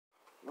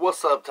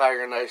What's up,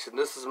 Tiger Nation?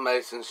 This is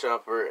Mason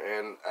Shumper,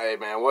 and hey,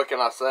 man, what can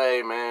I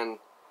say, man?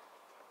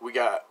 We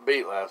got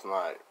beat last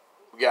night.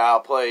 We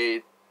got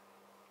outplayed.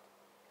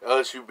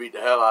 LSU beat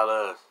the hell out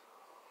of us.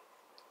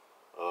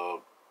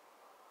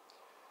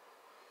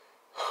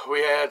 We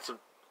had some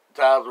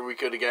times where we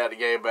could have got the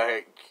game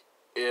back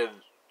in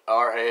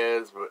our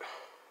hands, but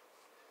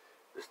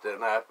this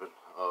didn't happen.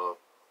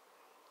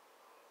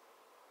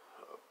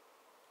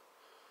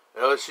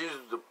 LSU's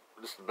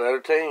just the better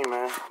team,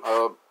 man.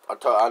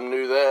 I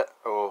knew that.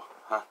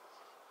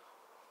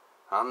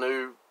 I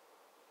knew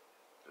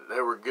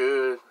they were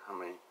good. I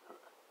mean,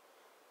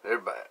 they're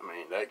bad. I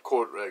mean, that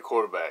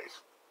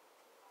quarterback's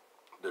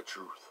the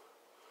truth.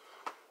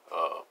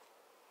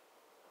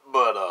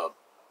 But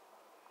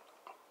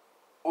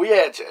we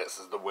had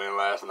chances to win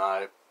last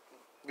night.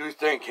 We just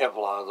didn't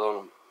capitalize on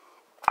them.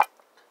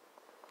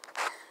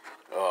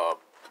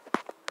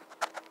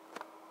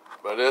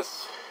 But it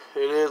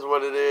is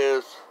what it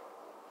is.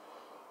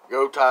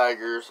 Go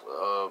Tigers.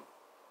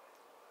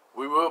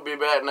 We will be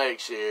back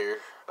next year.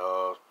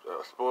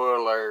 Spoiler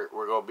alert,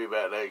 we're going to be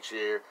back next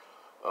year.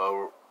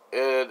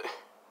 And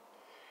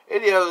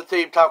any other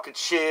team talking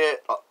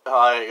shit,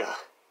 like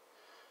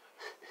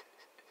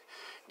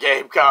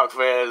Gamecock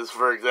fans,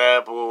 for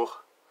example,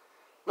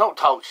 don't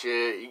talk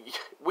shit.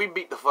 We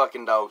beat the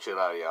fucking dog shit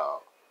out of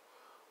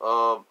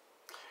y'all.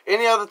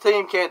 Any other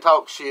team can't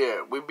talk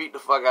shit. We beat the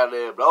fuck out of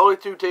them. The only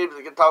two teams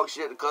that can talk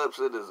shit to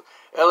Clemson is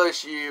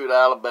LSU and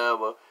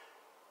Alabama.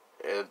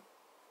 And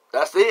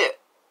that's it.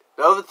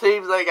 The other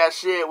teams ain't got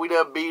shit. We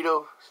done beat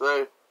them.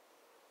 So,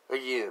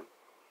 again,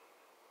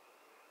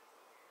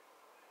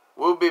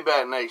 we'll be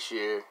back next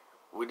year.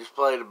 We just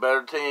played a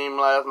better team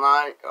last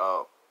night.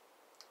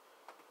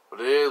 But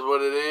it is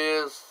what it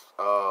is.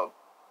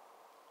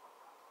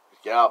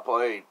 Just got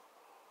outplayed.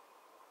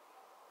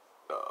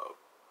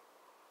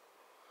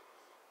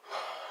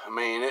 I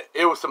mean,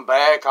 it was some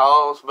bad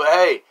calls, but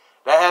hey,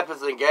 that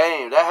happens in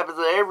games. That happens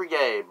in every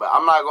game. But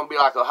I'm not going to be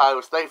like an Ohio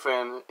State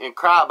fan and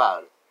cry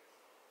about it.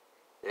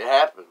 It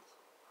happens.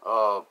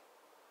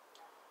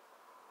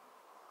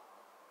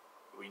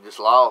 We just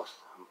lost.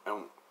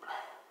 And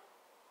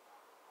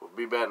we'll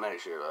be back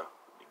next year, though.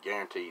 I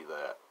guarantee you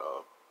that.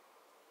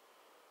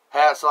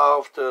 Hats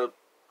off to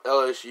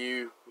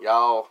LSU.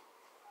 Y'all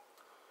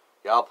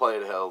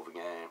played a hell of a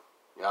game.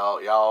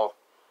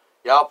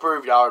 Y'all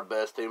proved y'all are the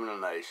best team in the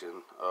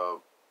nation.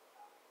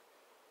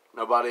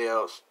 Nobody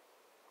else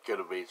could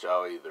have beat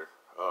y'all either.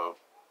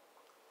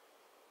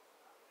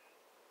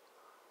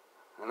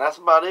 And that's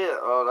about it.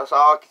 That's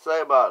all I can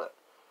say about it.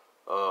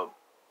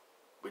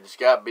 We just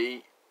got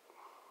beat.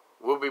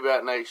 We'll be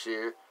back next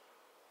year.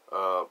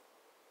 Hey,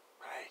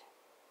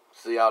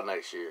 see y'all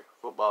next year.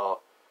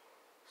 Football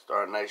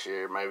starting next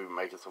year. Maybe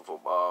making some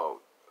football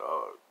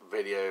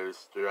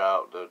videos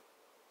throughout the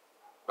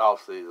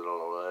off season. I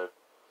don't know.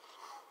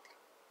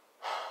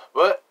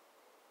 But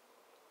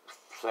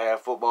sad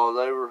football's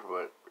over,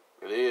 but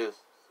it is.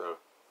 So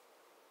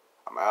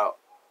I'm out.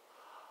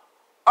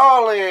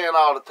 All in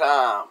all the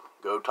time.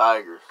 Go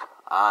Tigers.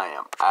 I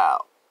am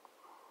out.